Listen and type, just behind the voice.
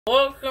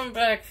Welcome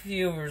back,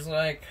 viewers.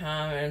 Like,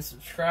 comment,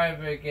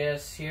 subscribe, I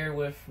guess. Here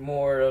with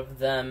more of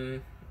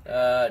them,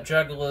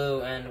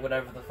 Juggalo and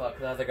whatever the fuck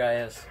the other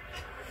guy is.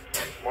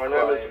 My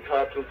name is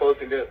Captain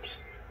Floating Dips.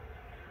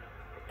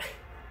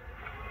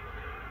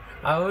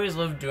 I always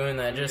love doing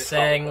that, just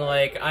saying,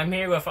 like, I'm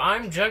here with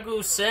I'm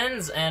Juggalo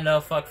Sins and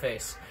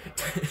fuckface.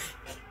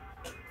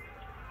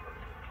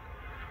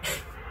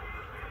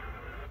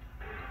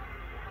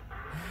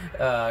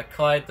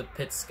 Clyde the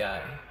Pits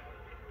guy.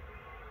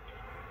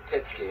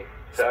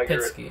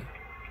 Pitsky.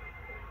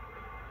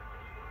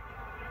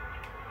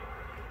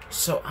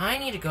 So I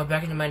need to go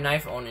back into my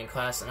knife owning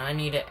class and I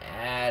need to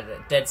add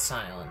dead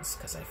silence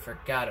because I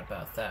forgot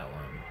about that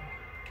one.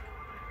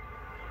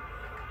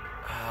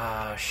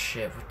 Ah,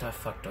 shit, what the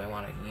fuck do I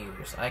want to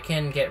use? I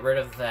can get rid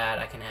of that,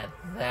 I can add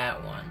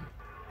that one.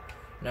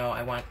 No,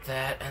 I want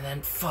that, and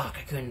then fuck,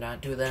 I could not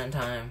do that in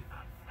time.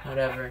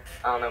 Whatever.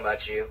 I don't know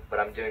about you,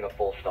 but I'm doing a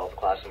full stealth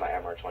class in my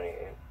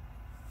MR28.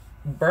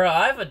 Bruh,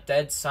 I have a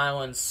dead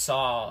silence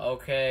saw,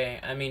 okay?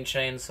 I mean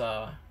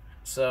chainsaw.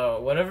 So,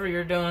 whatever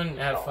you're doing,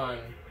 have fun.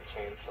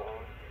 Chainsaw.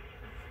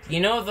 You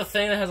know the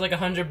thing that has like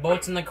 100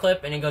 bolts in the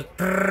clip and it goes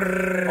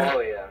brrrr? Oh,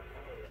 yeah.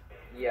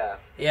 Yeah.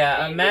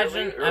 Yeah,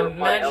 imagine a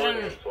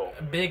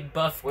big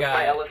buff with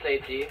guy. my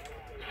LSAT,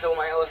 so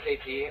my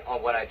LSAT,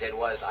 what I did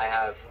was I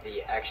have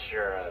the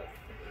extra,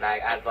 I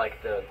have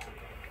like the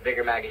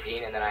bigger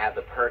magazine and then I have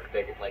the perk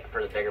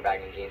for the bigger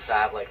magazine, so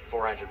I have like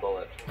 400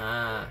 bullets.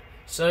 Ah.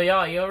 So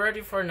y'all, you ready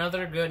for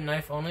another good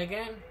knife-only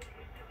game?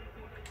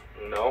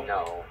 No.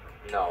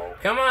 No.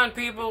 Come on,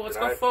 people, let's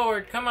go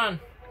forward. Come on.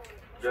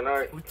 Good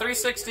night.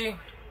 360.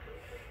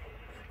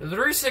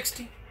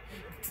 360.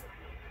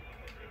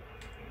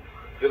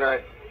 Good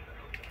night.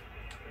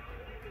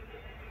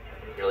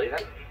 Really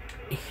then?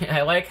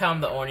 I like how I'm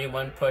the only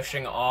one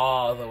pushing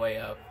all the way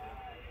up.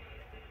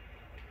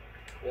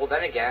 Well,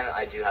 then again,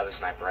 I do have a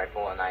sniper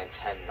rifle and I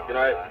intend not to. Good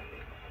night. Die.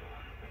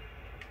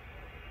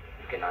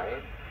 Good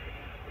night.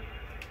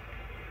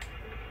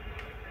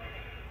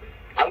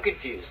 I'm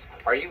confused.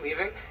 Are you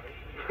leaving?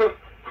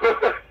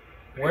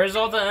 Where's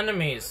all the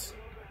enemies?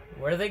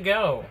 Where'd they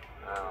go?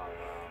 I don't know.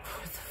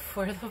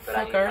 Where the But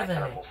fuck are they?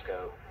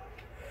 Scope.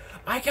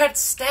 I got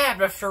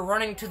stabbed after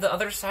running to the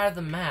other side of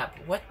the map.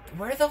 What?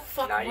 Where the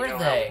fuck were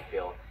they?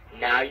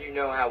 Now you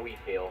know how we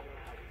feel.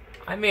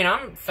 I mean,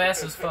 I'm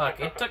fast as fuck.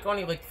 It took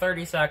only like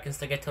 30 seconds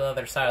to get to the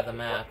other side of the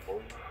map.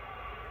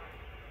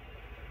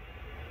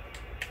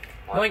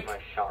 Why is my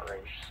shot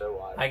range so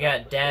wide? I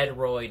got dad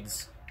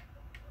roids.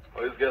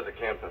 Oh, these guys are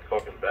camping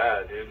fucking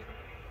bad, dude.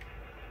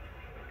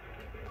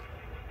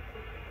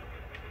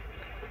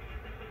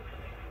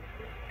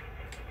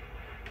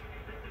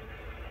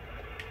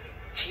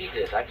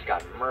 Jesus, I just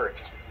got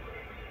murked.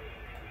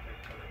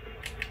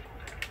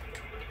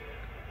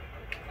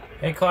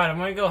 Hey, Clyde, I'm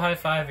gonna go high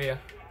five you.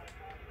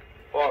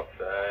 Fuck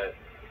that.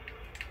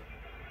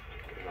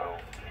 No.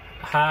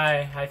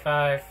 Hi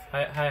five.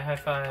 High five. High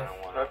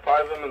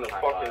five him in the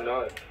fucking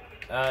nuts.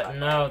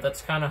 No,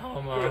 that's kind of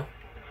homo.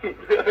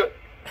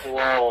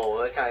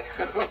 Whoa, that kind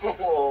of...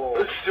 Whoa.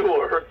 This shit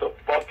will hurt the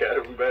fuck out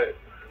of him, man.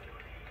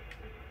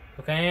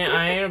 Okay,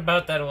 I ain't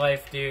about that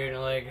life, dude.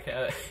 Like,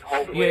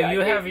 you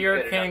have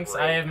your kinks,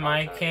 I have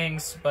my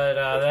kinks, but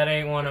that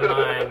ain't one of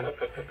mine.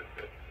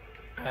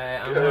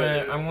 I'm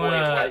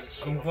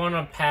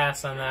gonna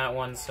pass on that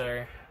one,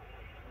 sir.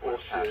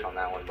 Bullshit. Pass on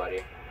that one,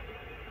 buddy.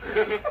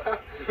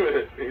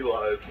 He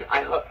lies.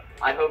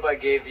 I hope I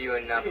gave you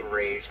enough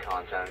rage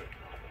content.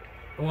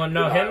 Well,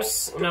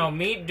 no,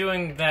 me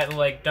doing that,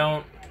 like,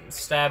 don't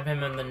stab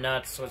him in the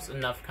nuts was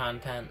enough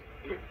content.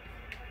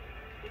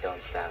 Don't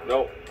stab him.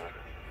 Nope.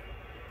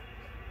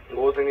 It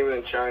wasn't even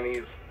in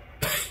Chinese.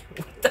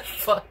 What the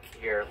fuck?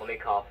 Here, let me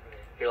cough.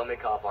 Let me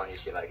cough on you,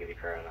 see if I give you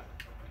corona.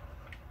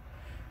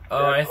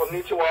 Oh, yeah,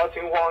 konnichiwa,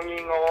 Ting-Huang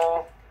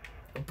Ying-O.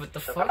 But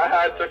the fuck?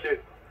 I took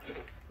it.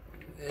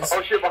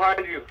 Oh shit,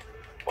 behind you.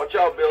 Watch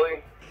out,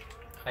 Billy.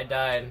 I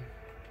died.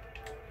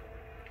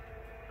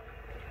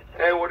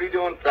 Hey, what are you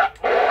doing, fat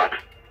boy?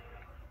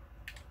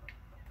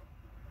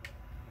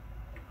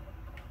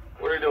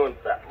 What are you doing,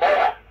 fat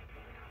boy?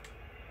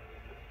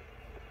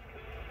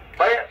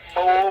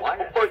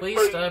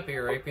 Please stop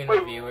your raping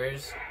the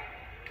viewers.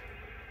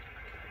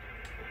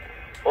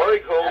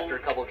 After a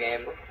couple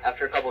games, I'm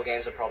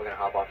probably gonna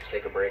hop off to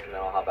take a break, and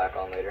then I'll hop back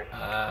on later.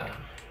 I'm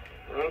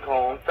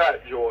calling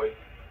Fat Joy.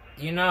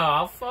 You know,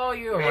 I'll follow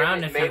you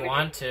around if you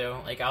want to.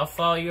 Like, I'll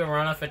follow you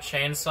around with a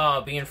chainsaw.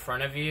 I'll be in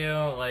front of you.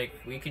 Like,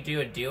 we could do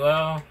a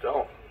duo.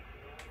 Don't.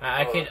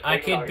 I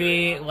could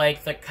be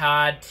like the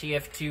COD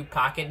TF2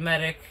 Pocket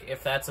Medic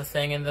if that's a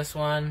thing in this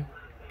one.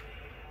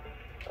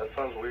 That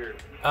sounds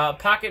weird.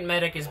 Pocket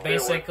Medic is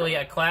basically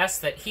a class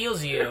that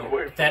heals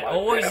you, that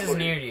always is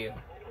near you.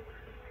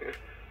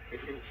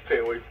 Stay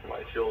away from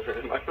my children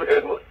and my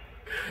family.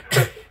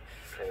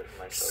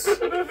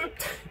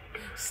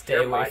 Stay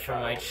away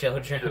from my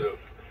children.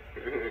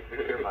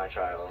 You're my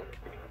child.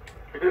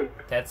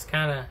 That's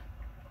kind of...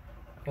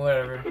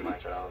 whatever. You're my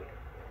child.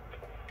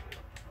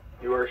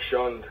 You are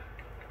shunned.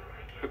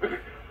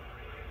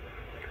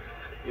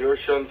 You are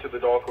shunned to the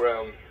dark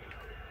realm.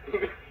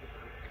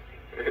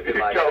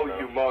 Goodbye, Go, bro.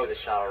 you To must. the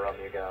shower room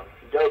you go.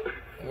 Go.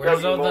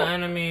 Where's Go, all you the must.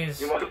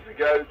 enemies? You must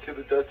go to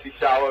the dirty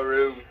shower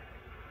room.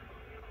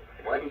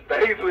 What? And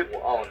bathe with,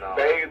 Oh no.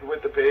 bathe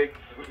with the pigs.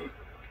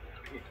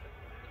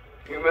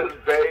 You must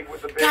bathe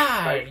with the pigs.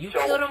 God, like you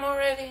Joel. killed him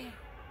already?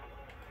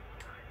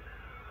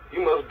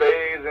 You must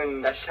bathe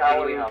in That's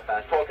really how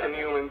fast it's fucking coming.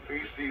 human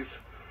feces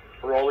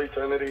for all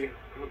eternity.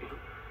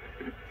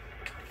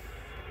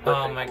 Oh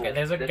Listen, my cool. god,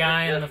 there's a This is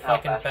guy in the just how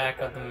fucking fast back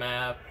it's of the coming.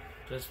 map.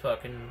 Just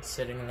fucking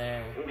sitting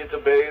there. You get to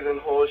bathe in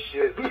horse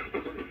shit.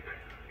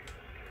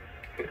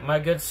 My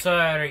good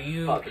sir,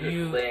 you Fuck,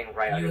 it's laying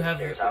right under the have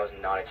stairs. I was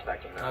not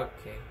expecting that.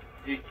 okay.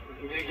 You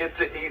get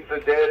to eat the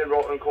dead and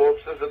rotten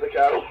corpses of the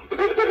cattle.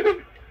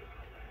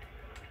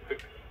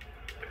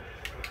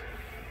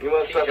 You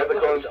must See, suffer the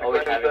Juggler's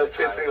always consequences having of the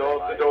time of pissing their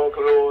off the life. Dark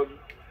Lord.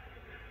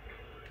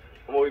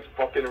 I'm always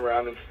fucking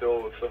around and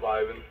still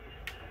surviving.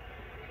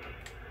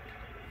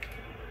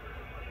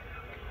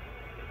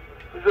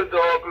 The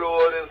Dark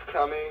Lord is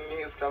coming. He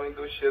is coming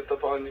to shit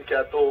upon the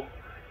cattle.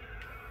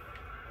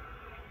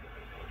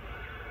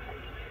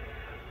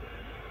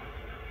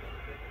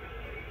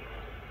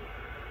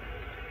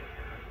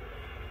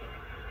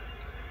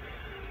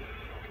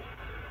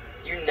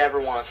 You never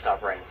want to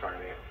stop right in front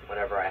of me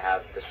whenever I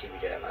have the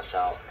CBJ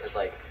MSL. It's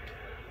like,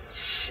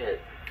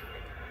 shit.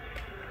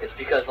 It's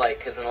because, like,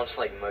 because then I'll just,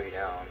 like, mow you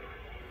down.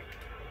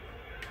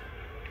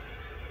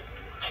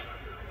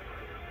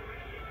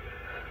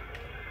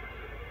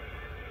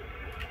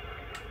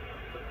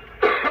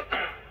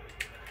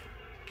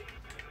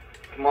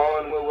 Come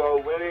on, we're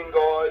winning,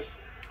 guys.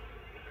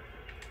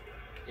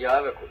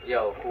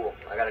 Yo, cool.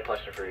 I got a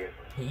question for you.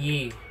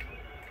 Yee.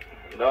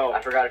 No.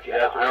 I forgot if you.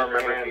 Yeah, I don't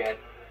raise your remember if you hand.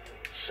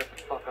 had. Shut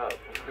the fuck up.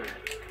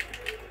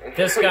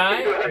 This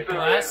guy, You have to raise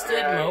Blasted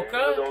your hand,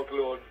 Mocha? the Dark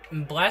Lord.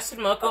 Blasted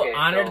Moko Okay,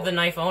 honored so- the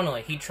knife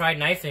only. He tried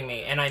knifing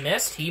me, and I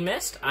missed, he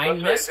missed, I You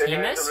must missed, raise he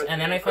your hand missed, to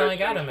and then I receive finally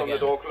got questions him from the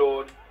again. Dark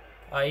Lord.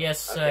 Yes,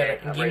 sir. Okay,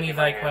 I'm Give me raising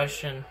thy my hand.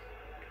 question.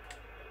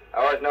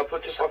 Alright, now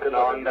put your Shut the fucking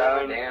arm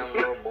down. Damn,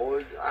 little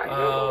boy. I ain't no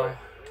Oh, lord.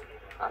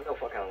 I'm no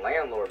fucking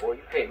landlord, boy.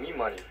 You pay me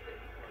money.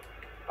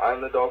 I'm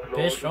the Dark Lord.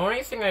 bitch, the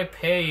only thing I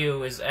pay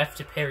you is F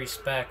to pay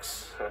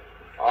respects.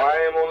 I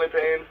am only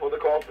paying for the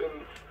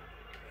coffins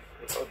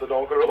of the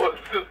Dark Lord.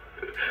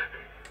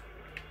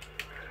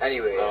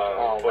 Anyways,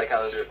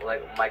 fucking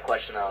shit. my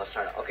question I was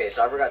trying to. Okay,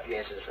 so I forgot if you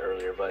answered this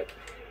earlier, but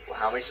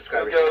how many Who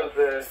subscribers? do you goes have?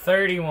 there?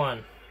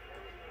 31.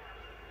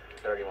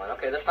 31.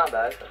 Okay, that's not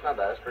bad. That's not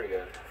bad. That's pretty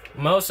good.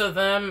 Most of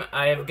them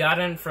I have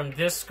gotten from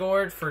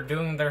Discord for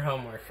doing their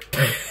homework.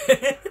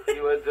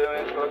 You were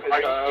doing fucking Are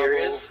you terrible.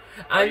 serious?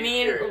 I Are you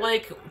mean, serious?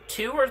 like,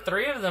 2 or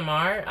 3 of them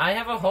are. I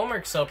have a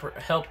homework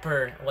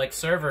helper, like,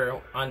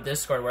 server on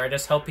Discord where I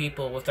just help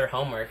people with their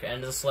homework,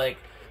 and just, like,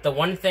 the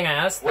one thing I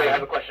asked Wait, I have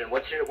a them, question.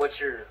 What's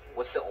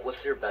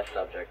your best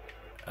subject?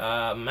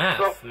 math.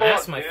 The fuck,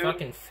 Math's my dude?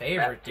 fucking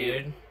favorite, Math,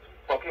 dude. dude.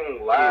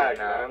 Fucking lag,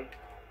 Dude, nah. man.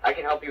 I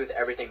can help you with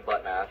everything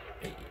but math.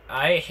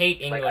 I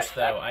hate English,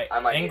 though. I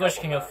might need English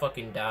help can with go that.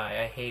 fucking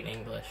die. I hate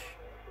English.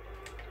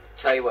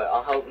 Tell you what,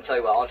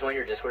 I'll join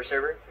your Discord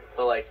server,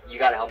 but like, you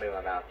gotta help me with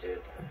my math,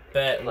 dude.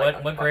 Bet,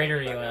 Like, what I'm grade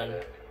are fucking you stuck in? at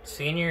it.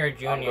 Senior or I'm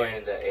going junior?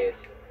 into 8th.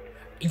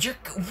 You're,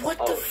 what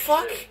the Oh,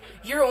 fuck? shit.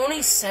 You're only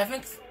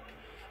 7th?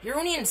 You're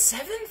only in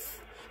 7th?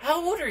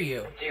 How old are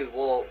you? Dude,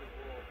 well,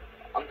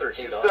 I'm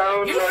 13, though.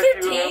 Sound You're like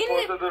 13? you have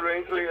one of the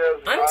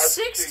wrinkliest I'm ass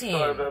 16.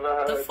 cheeks I've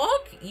ever The had.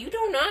 fuck? You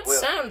do not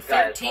Well, sound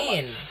guys,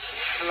 13.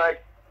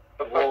 Like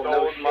a Well, fucking no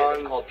old shit, it's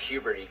man. called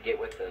puberty. Get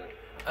with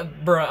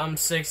it. Bruh, I'm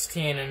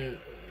 16 and,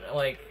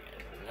 like,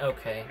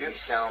 okay. You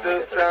sound still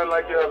like a sound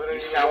like you 13-year-old. haven't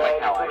You even sound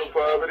like how gone I through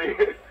should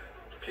puberty.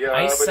 Yeah,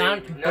 I but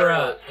sound, no,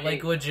 bruh, see-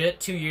 like, legit,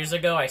 2 years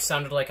ago, I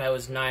sounded like I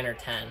was 9 or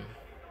 10.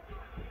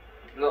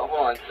 No,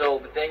 hold on. So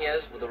the thing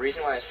is, the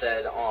reason why I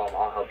said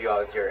I'll help you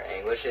out with your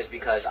English is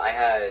because I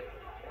had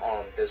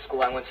the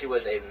school I went to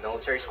was a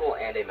military school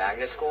and a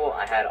magnet school.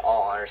 I had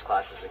all honors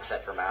classes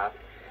except for math,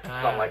 so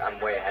I'm like I'm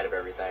way ahead of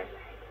everything.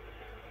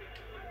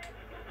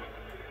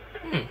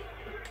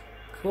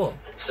 Cool.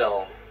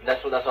 So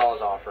that's all I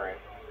was offering.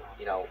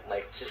 You know,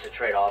 like just a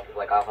trade off.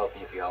 Like I'll help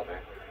you if you help me.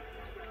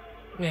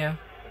 Yeah.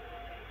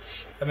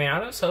 I mean,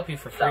 I'll just help you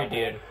for free, Sound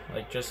dude.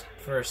 Like, just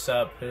for a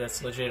sub, 'cause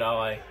that's legit all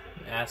I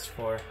asked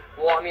for.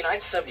 Well, I mean,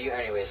 I'd sub you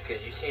anyways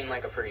because you seem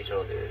like a pretty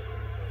chill dude.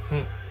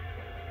 Hmm.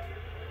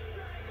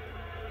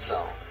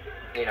 So,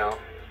 you know.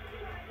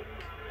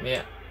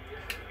 Yeah.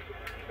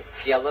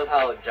 See, I love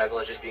how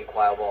Juggler's just being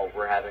quiet while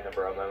we're having a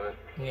bro moment.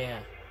 Yeah.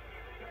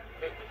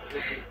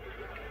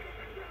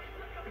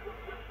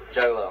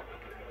 Juggalo,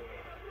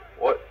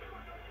 What?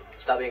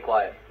 stop being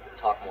quiet.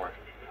 Talk more.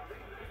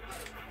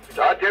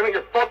 God damn it,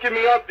 you're fucking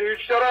me up, dude.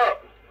 Shut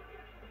up.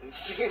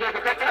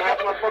 Off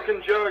my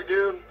fucking jug,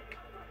 dude.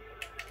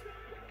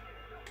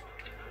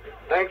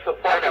 Thanks a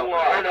fucking I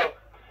lot. know.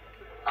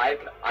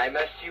 I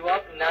messed you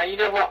up. Now you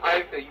know how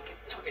I feel. You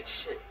keep talking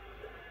shit.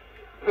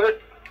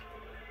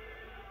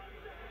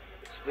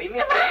 Just leave me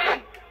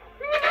alone.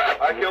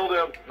 I killed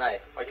him. Nice.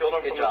 I killed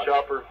him Good from job. the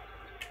chopper.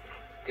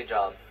 Good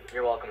job.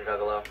 You're welcome,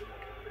 Juggalo.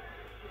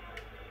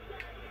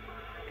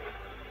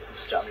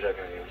 I'm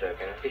joking.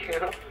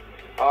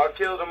 I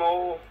killed them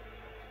all.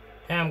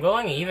 Hey, I'm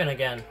going even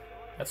again.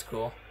 That's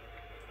cool.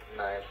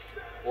 Nice.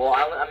 Well,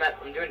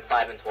 I'm doing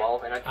 5 and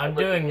 12, and I'm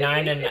doing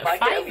 9 and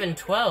 5 and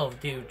 12,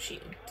 dude.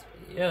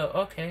 Yo,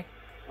 okay.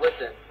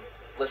 Listen.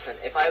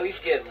 If I at least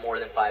get more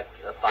than 5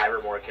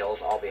 or more kills,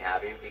 I'll be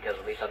happy because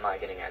at least I'm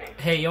not getting any.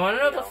 Hey, you want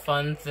to know the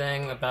fun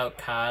thing about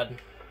COD?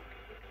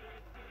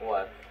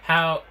 What?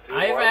 How Dude,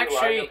 I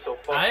actually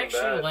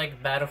bad?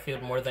 like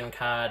Battlefield more than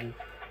COD.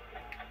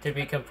 To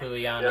be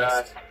completely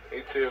honest. Yeah,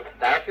 me too.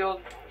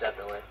 Battlefield,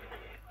 definitely.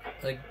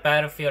 Like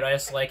Battlefield, I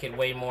just like it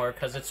way more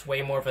because it's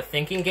way more of a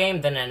thinking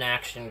game than an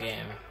action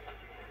game.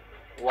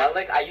 Well,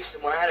 when I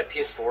had a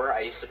PS4,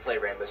 I used to play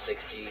Rainbow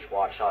Six Siege,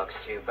 Watch Dogs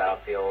 2,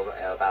 Battlefield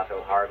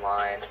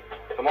Hardline.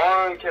 Come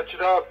on, catch it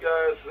up,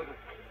 guys.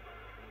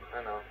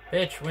 I know.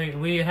 Bitch,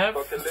 we have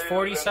Fucking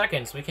 40 man.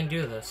 seconds. We can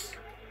do this.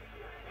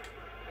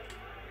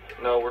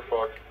 No, we're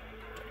fucked.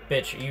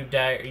 Bitch, you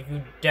dare.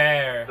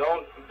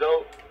 Don't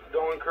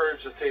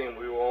encourage the team.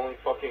 We will only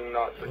fucking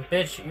not succeed.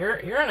 Bitch,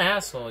 you're an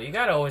asshole. You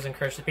gotta always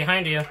encourage it.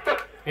 Behind you.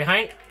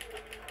 Behind.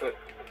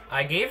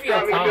 I gave you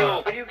a call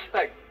out. What do you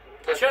expect?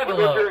 Look what your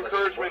Juggalo.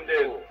 encouragement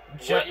did.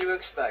 What do you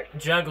expect?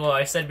 Juggalo,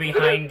 I said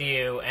behind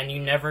you, and you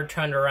never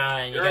turned around,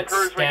 and you Your got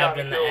encouragement stabbed got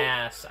me in the killed.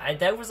 ass.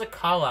 That was a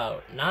call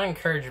out, not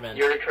encouragement.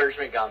 Your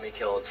encouragement got me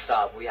killed.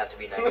 Stop. We have to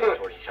be negative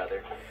towards each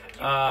other.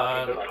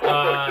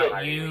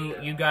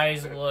 You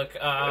guys look,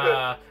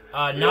 not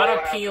You all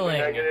have to be appealing.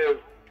 negative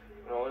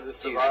in order to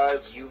Dude,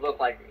 survive. you look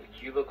like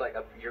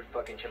your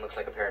fucking chin looks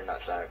like a pair of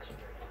nutsacks.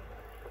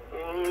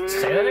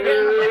 Say that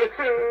again?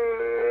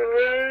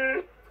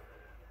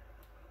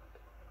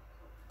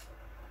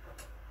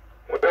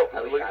 Well,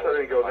 at least I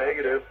didn't go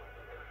negative.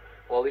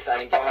 Well, at least I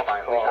didn't get the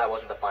final. At least I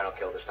wasn't the final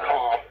kill this time.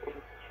 Cough.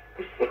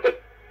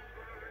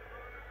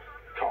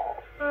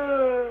 Cough.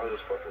 I'm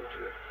just fucking with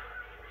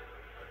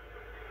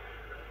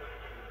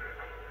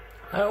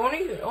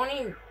you.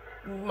 Only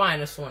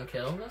 -1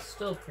 kill. That's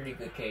still pretty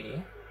good,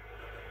 Katie.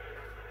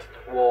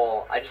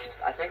 Well, I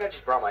think I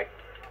just brought my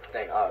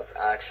thing up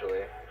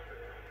actually.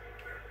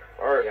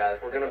 Alright, Yeah,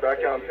 we're gonna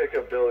back out and pick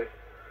up Billy.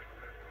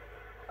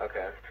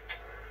 Okay.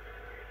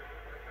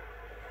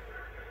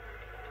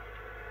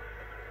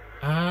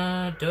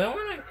 Do I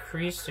want to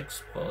increase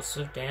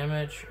explosive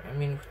damage? I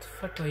mean, what the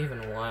fuck do I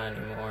even want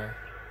anymore?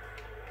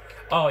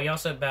 Oh, you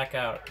also back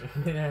out.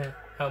 I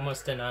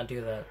almost did not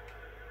do that.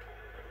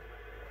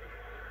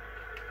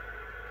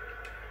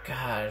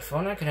 God, if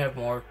only I could have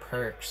more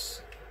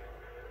perks.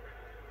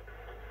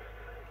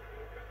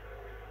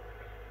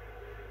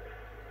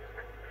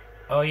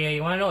 Oh yeah,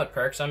 you wanna know what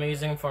perks I'm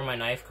using for my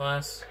knife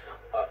class?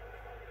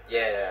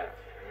 Yeah.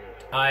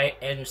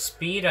 In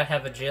speed I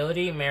have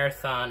agility,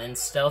 marathon, in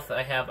stealth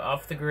I have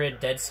off the grid,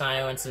 dead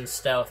silence, and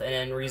stealth, and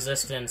in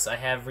resistance I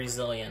have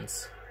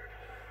resilience.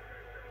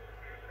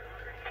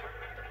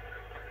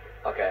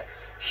 Okay.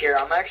 Here,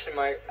 actually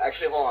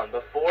hold on.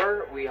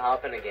 Before we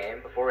hop in a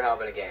game,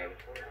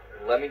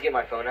 let me get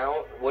my phone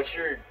out. What's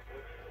your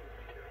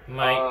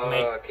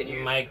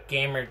My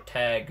gamer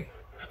tag.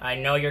 I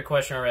know your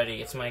question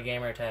already. It's my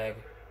gamer tag.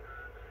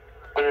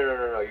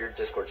 No, your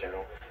Discord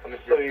channel.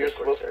 So you're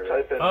supposed to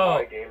type in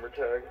my gamer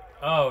tag?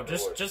 Oh,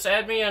 just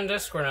add me on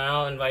Discord and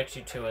I'll invite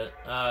you to it.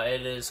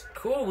 It is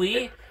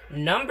Cooley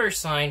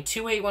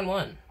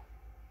 #28111.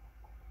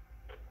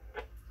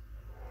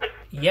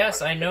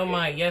 Yes, I know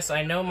my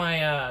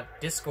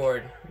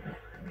Discord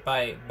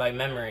by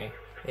memory.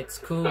 It's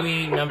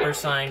Cooley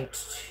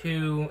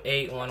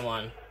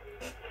 #28111.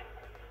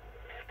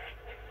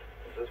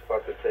 This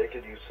fucking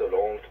taking you so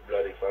long to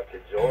bloody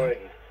fucking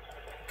join.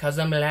 'Cause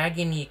I'm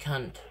lagging, you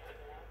cunt.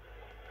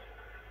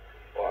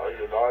 Wow,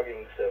 you're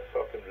logging so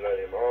fucking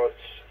bloody much.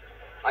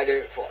 I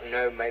don't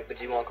know, mate, but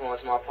do you want to come on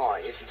to my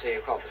party? Listen to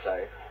your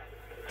conversation.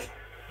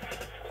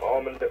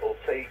 I'm a little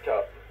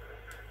teacup.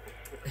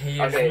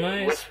 Here's Okay,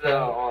 my what's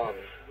the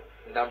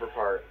number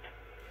part?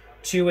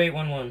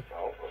 2811.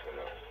 Oh, fucking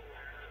no.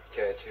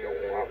 Okay,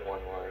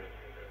 2811.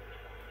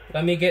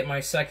 Let me get my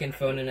second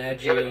phone and add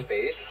Do you have a you.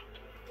 space?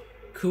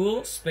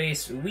 Cool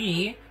space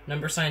we I'm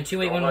not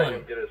 2811.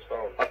 gonna get his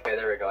phone. Okay,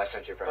 there we go. I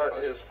sent you a friend Cut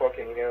request. his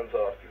fucking hands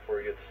off before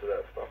he gets to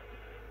that stuff.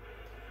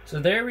 So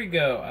there we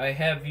go. I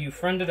have you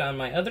friended on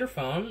my other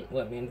phone.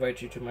 Let me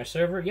invite you to my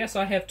server. Yes,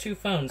 I have 2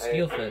 phones.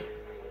 Deal fit.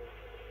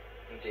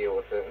 Deal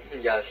with it.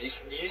 Yes, you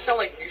sound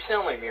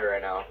like me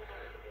right now.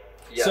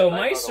 Yes, So I my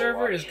don't know server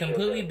why is shit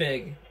completely that-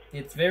 big.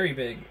 It's very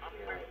big.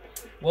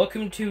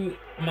 Welcome to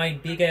my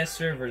big ass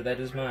server that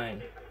is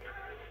mine.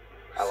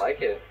 I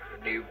like it.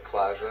 New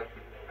Plaza.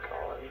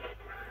 Colin.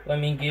 Let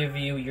me give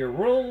you your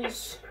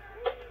roles.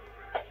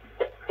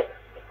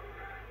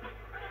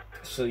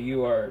 So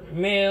you are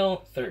male,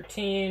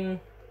 13.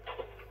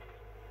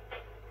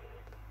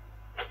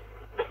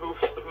 Who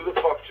the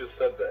fuck just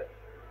said that?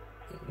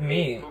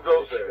 Me. Who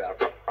goes there?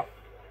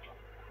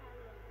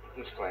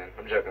 I'm just playing.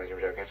 I'm joking. I'm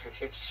joking.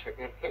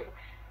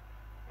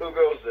 Who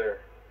goes there?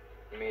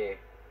 Me.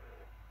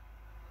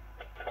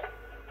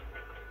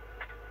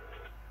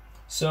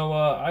 So,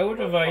 I would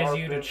advise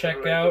you to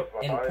check out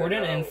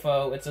important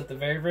info. It's at the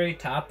very, very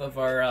top of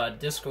our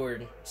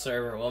Discord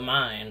server, well,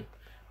 mine.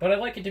 But I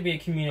like it to be a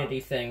community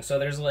thing, so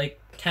there's,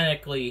 like,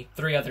 technically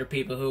 3 other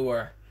people who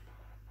are,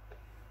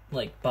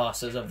 like,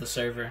 bosses of the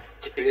server.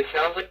 Dude, it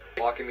sounds like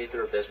walking me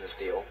through a business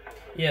deal.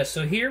 Yeah,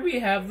 so here we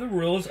have the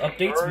rules,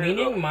 updates,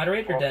 meaning,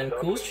 moderator den,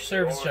 cool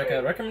service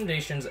checkout,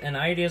 recommendations, and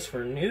ideas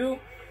for new.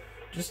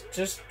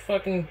 Just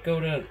fucking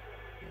go to...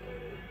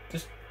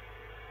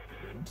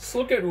 Just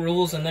look at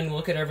rules and then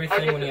look at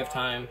everything when you have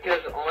time. Because,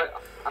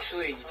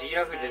 actually, do you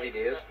know who Diddy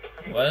is?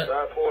 What?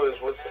 That boys,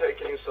 what's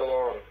taking you so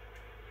long?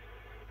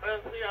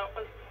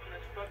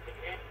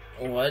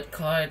 What,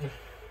 Clyde?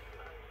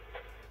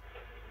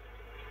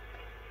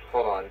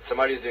 Hold on,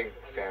 somebody's doing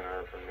fan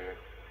art from me.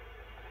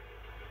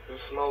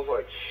 It smells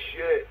like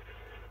shit.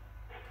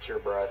 It's your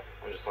breath.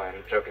 I'm just playing.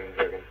 I'm joking.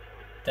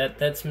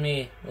 That's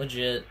me,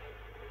 legit.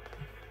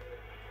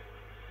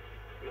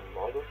 You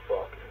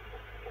motherfucker.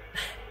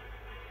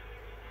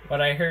 But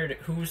I heard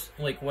who's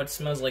like what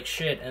smells like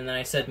shit, and then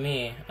I said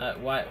me.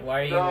 Why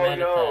are you mad at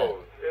that?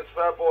 It's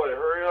Fat Boy.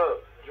 Hurry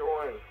up,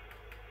 join.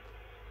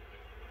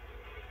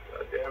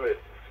 God damn it.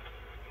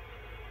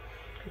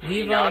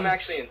 Leave now him. I'm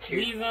actually in two.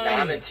 Leave now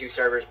I'm in 2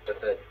 servers with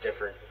a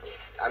different.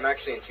 I'm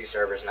actually in 2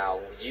 servers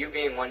now. You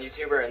being one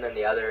YouTuber, and then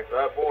the other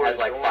has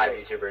like 5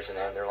 YouTubers in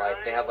it. And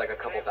they have like a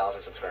couple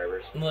thousand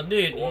subscribers. Well,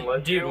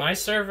 dude, my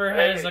server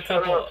has a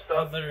couple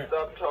other.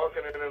 Stop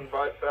talking and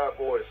invite Fat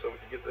Boy so we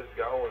can get this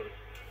going.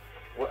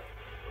 What,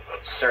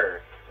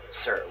 sir,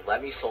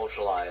 let me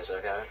socialize,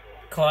 okay?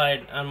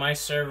 Clyde, on my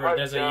server,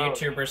 there's a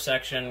YouTuber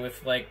section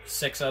with like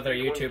 6 other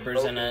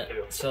YouTubers in it.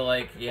 So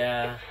like,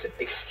 yeah.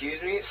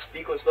 Excuse me,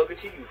 speak when spoken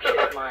to. You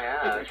kiss my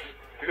ass.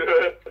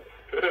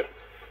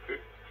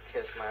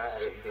 Kiss my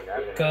ass.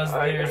 Because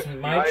there's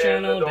my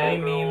channel, Day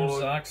Memes,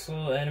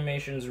 Zoxel,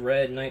 Animations,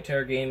 Red, Night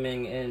Terror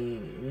Gaming,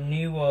 and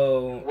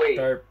Nuo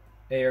Darp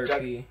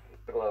ARP.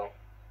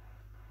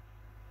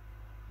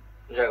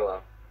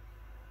 Juggalo.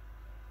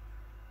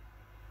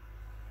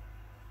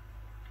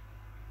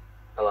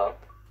 Hello?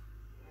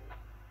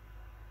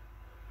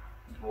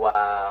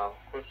 Wow.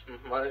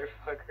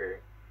 Motherfucker.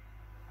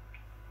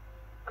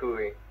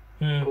 Cooey.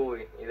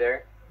 Cooey, you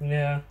there?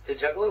 Yeah. Did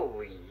Juggalo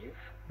leave?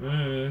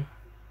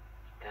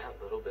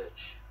 That little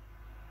bitch.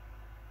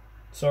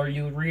 So are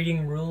you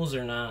reading rules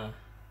or not?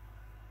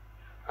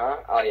 Huh?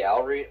 Oh yeah,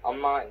 I'll read. I'm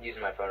not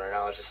using my phone right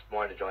now. I just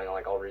wanted to join.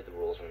 Like, I'll read the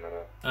rules in a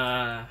minute.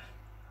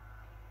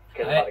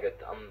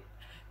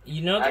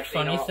 You know the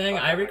funny thing?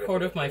 I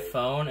record with my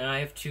phone, and I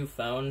have 2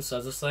 phones, so I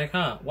was just like,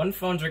 one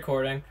phone's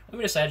recording. Let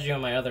me just add you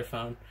on my other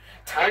phone.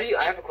 I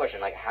have a question,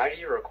 like, how do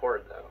you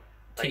record, though?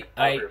 Like,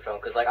 over your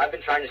phone? Because, like, I've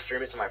been trying to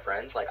stream it to my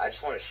friends. Like, I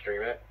just want to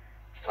stream it,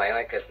 playing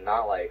it, because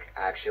not, like,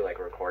 actually, like,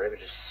 record it, but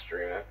just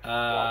stream it.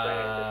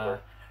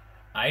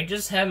 I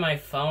just have my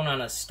phone on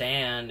a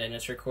stand, and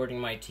it's recording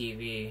my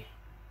TV.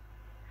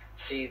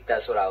 See,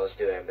 that's what I was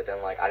doing, but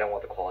then, like, I don't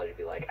want the quality to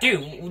be like...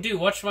 Dude,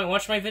 watch my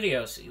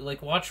videos.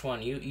 Like, watch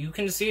one. You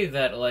can see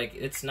that, like,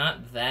 it's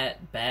not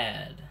that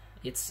bad.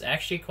 It's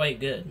actually quite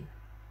good.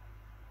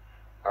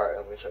 Alright,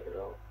 let me check it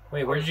out.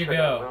 Wait, where'd you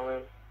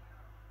go?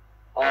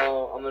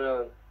 Oh, I'm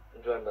gonna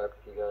join back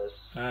with you guys.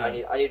 I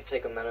need to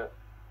take a minute.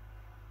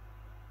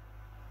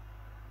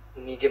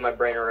 I need to give my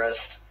brain a rest.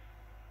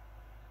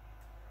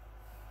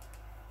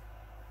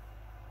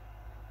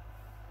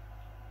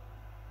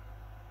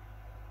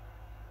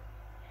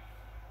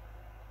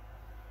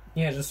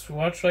 Yeah, just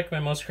watch, like,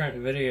 my most current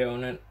video,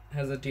 and it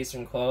has a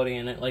decent quality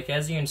in it. Like,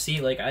 as you can see,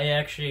 like,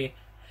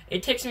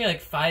 it takes me, like,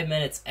 5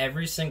 minutes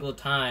every single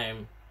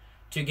time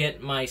to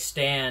get my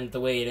stand the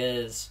way it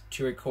is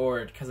to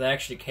record, because I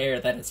actually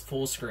care that it's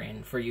full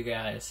screen for you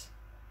guys.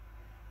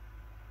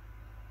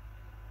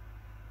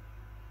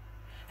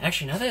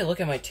 Actually, now that I look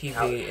at my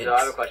TV, So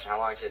I have a question. How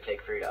long did it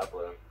take for you to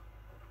upload?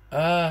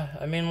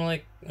 I mean,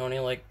 like, only,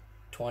 like,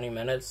 20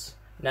 minutes.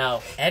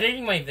 Now,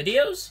 editing my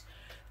videos,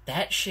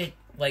 that shit...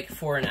 Like,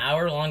 for an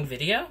hour-long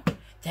video,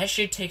 that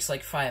shit takes,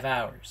 like, 5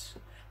 hours.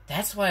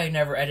 That's why I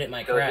never edit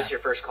my crap. So is this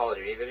your first Call of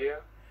Duty video?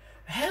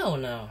 Hell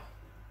no.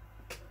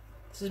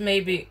 This is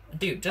maybe...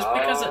 Dude, just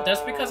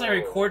because I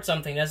record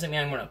something doesn't mean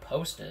I'm gonna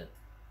post it.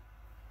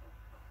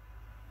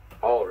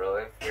 Oh,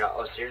 really?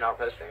 So you're not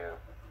posting it?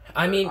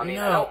 I mean, no.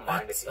 I don't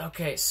mind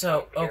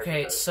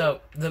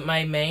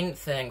my main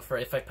thing for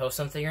if I post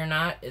something or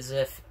not is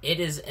if it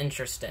is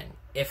interesting.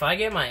 If I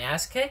get my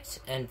ass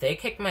kicked and they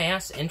kick my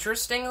ass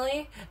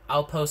interestingly,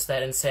 I'll post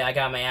that and say I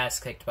got my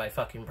ass kicked by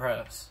fucking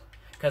pros.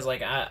 Because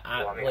like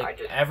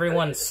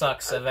everyone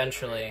sucks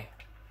eventually.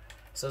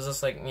 So it's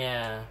just like,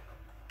 yeah.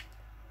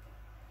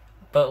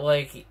 But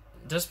like,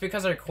 just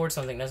because I record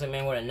something doesn't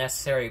mean I wouldn't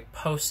necessarily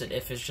post it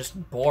if it's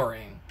just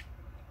boring.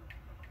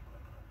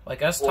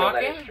 Like us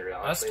talking,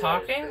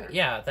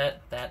 yeah,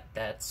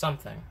 that's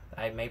something.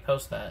 I may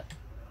post that.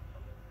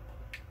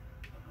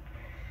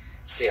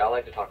 See, I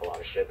like to talk a lot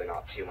of shit, but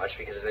not too much,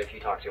 because if you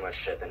talk too much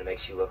shit, then it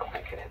makes you look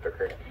like a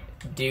hypocrite.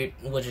 Dude,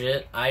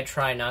 legit, I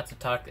try not to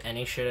talk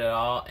any shit at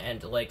all,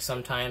 and, like,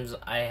 sometimes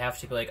I have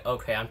to be like,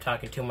 okay, I'm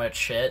talking too much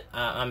shit,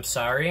 I'm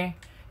sorry.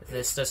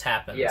 this just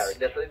happens. Yeah,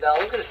 definitely.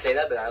 I was gonna say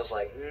that, but I was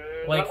like,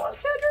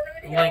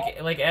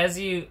 like as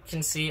you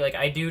can see, like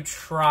I do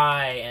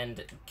try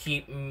and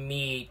keep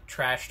me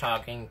trash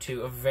talking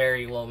to a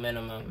very low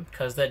minimum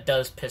because that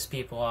does piss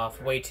people off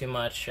way too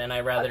much, and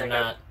I'd rather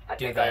not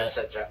do that.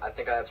 I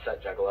think I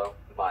upset Juggalo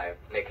by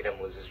making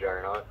him lose his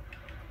juggernaut.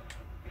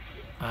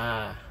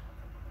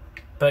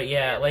 But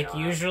yeah, like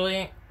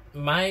usually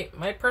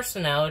my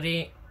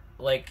personality,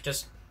 like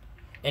just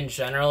in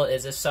general,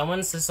 is if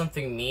someone says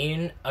something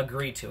mean,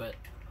 agree to it.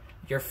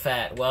 You're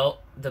fat.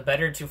 Well, the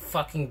better to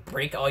fucking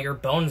break all your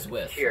bones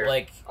with. Here,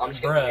 like, I'm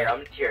just bruh.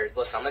 gonna, here.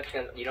 Listen, I'm just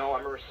gonna. You know, I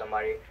remember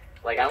somebody.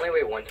 Like, I only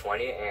weigh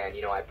 120, and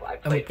you know, I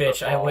played bitch,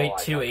 football, I weigh I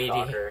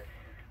 280.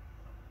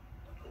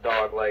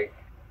 Dog, like,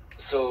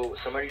 so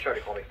somebody tried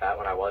to call me fat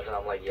when I wasn't.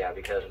 I'm like, yeah,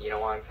 because you know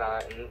why I'm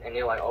fat, and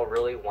you're like, oh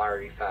really? Why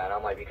are you fat? And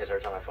I'm like, because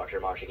every time I fucked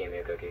your mom, she gave me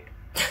a cookie.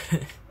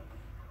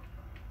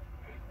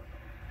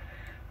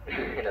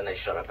 And then they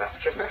shut up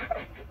after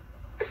that.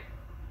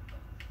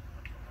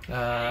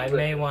 I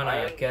may want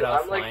to get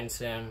offline like,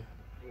 soon.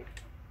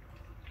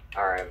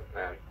 Alright,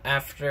 man.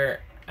 After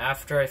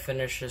I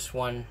finish this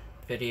one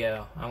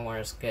video, I'm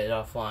going to get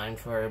offline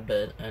for a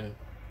bit and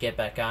get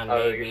back on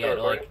maybe at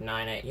like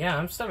 9, 8. Yeah,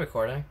 I'm still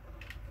recording.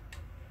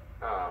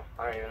 Oh,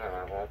 I don't even know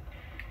that one.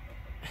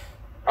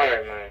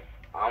 Alright, man.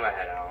 I'm gonna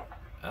head out.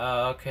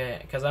 Oh, okay.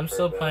 Because I'm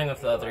still playing with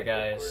the other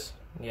guys.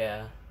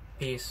 Yeah.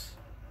 Peace.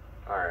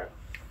 Alright.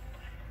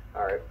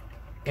 Alright.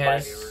 Yeah,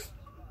 Bye, viewers.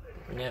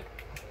 Yep.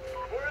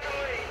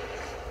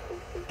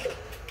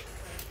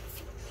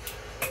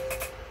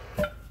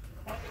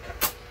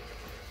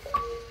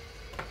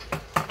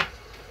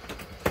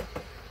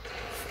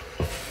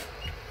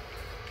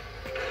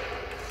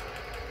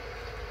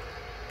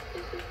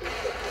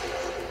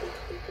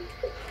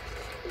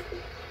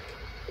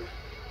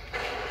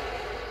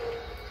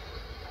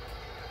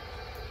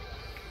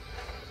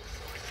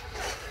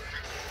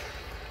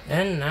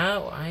 And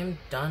now I'm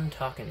done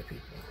talking to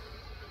people.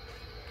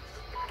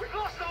 We've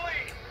lost the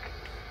lead.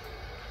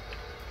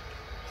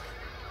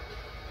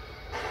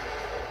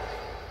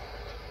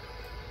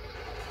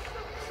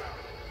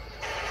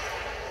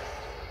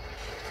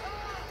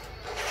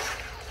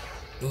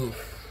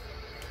 Oof.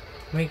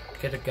 Let me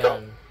get a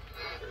gun.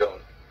 We're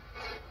going.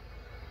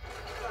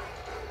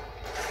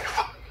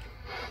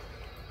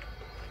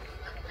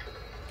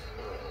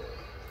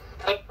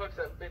 How the fuck's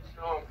that bitch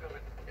know I'm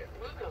coming?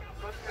 What the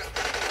fuck?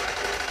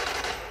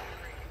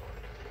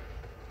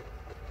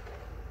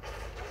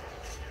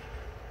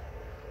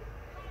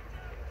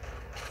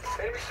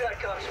 Enemy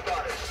SATCOM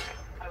spotted.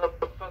 How the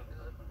fuck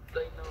does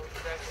they know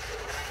exactly?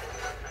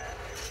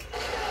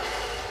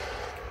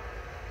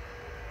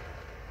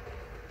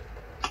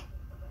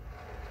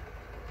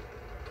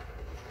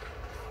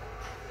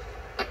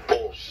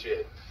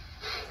 Bullshit.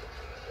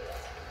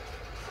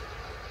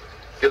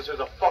 Because there's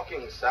a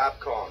fucking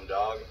SATCOM,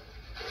 dog.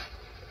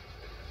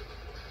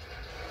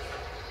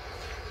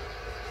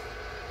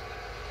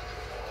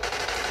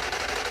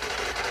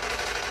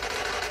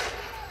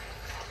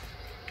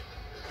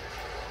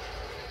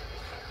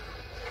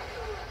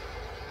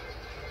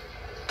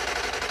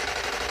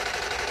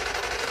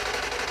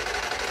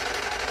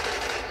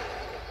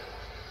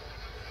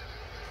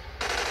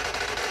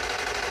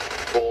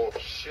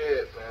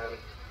 Bullshit, man.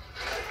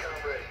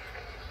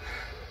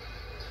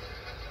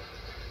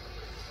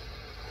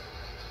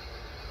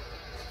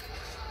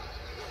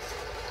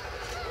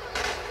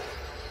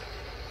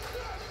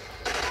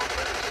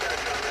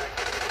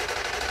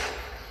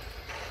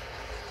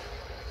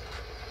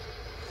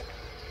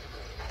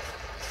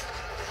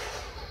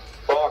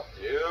 Fuck,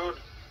 dude.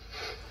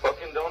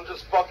 Fucking don't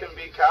just fucking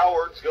be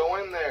cowards. Go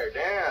in there.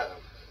 Damn.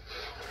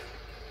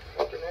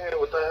 Fucking hey,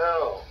 what the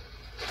hell?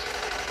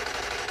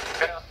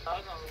 Yeah, I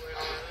was on the way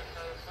on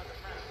the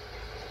fucking map.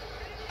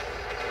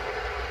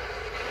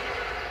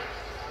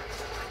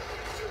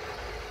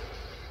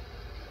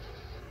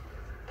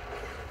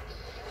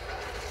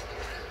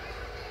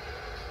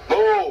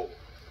 Move!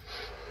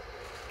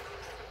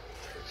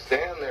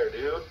 Stand there,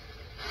 dude.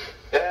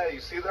 Yeah,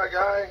 you see that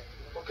guy?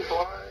 Fucking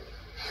blind.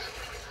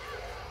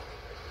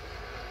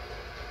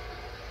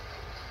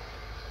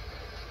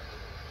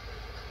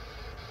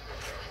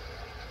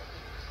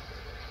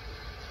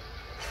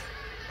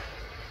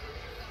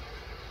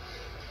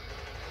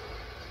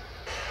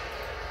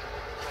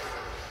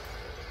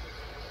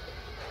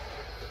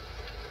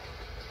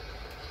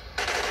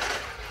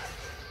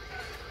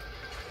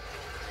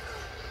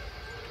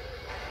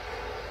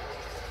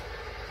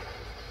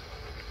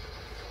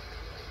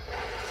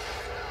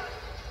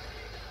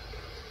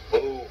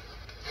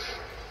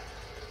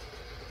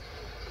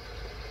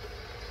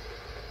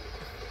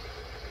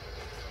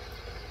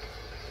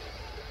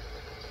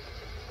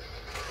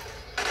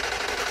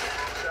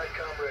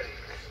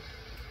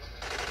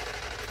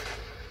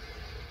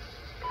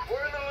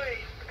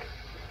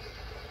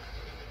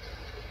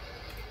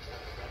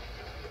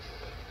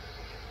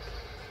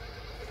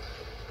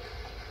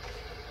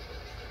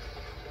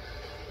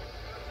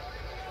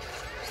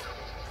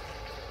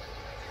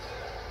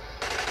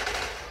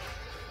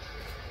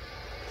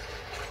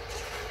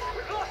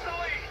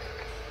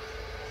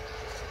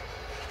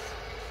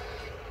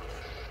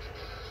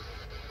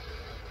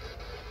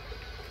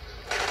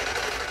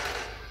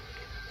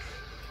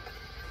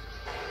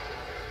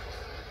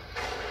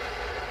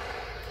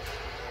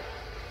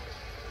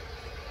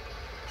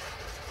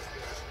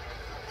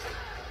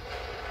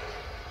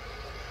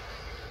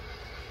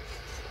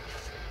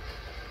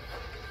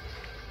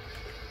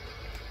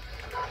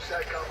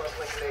 Satcom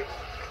uplink enabled.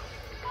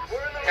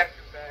 We're in the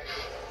capture bag.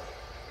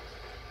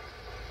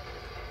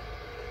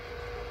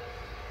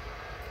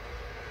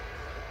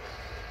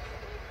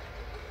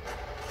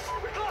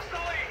 We've lost the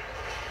lead.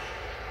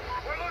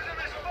 We're losing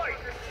this fight.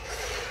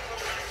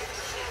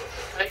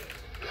 Hey.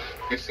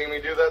 You see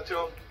me do that to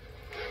him?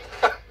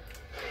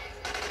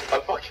 I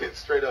fucking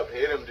straight up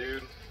hit him,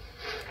 dude.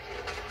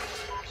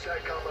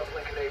 Satcom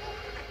uplink enabled.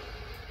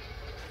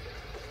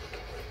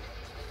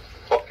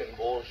 Fucking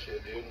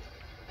bullshit, dude.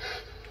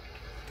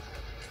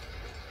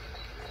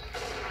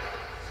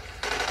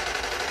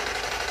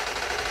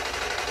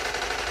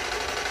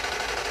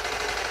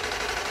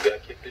 Gotta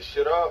kick this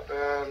shit up,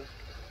 man.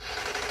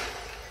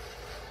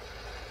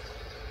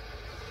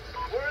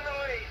 We're in the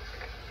lead.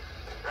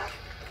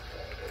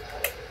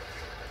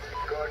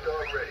 Guard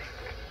dog ready.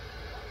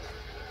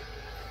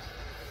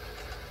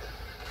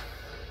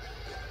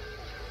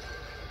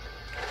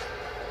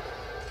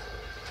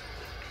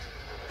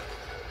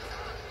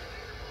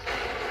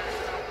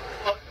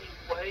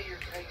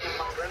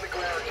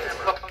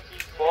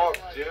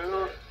 Fuck,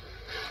 dude.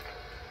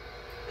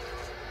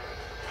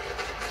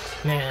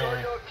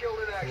 Nah.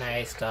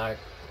 Nice dog.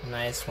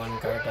 Nice one,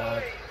 guard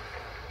dog.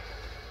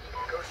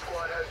 Ghost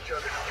squad has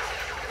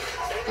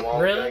juggernaut. Come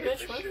on, Really, gotta get bitch?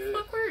 this Where the shit.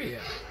 fuck were you?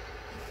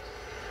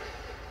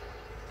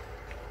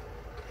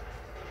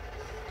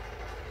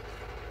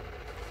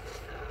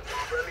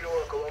 Friendly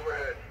Oracle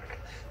overhead.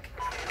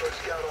 Kilo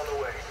scout on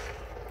the way.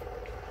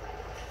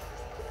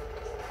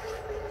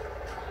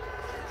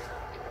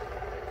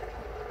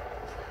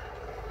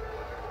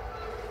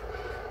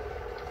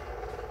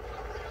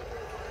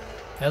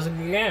 That was a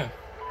good game.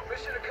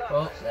 Mission accomplished.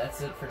 Well,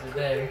 that's it for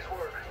today. Day's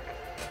work.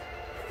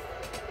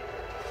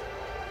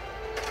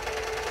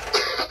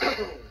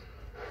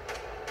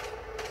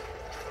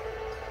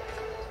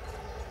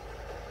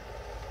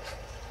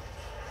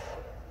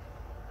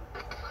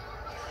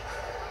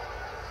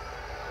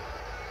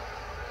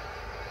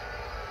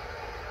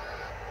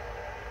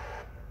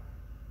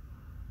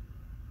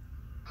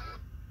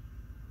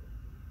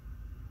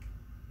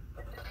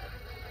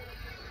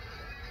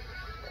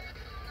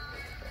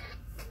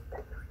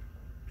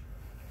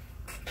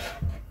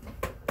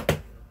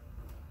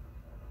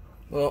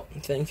 Well,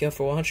 thank you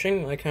for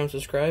watching. Like, comment,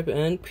 subscribe,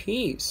 and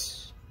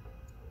peace.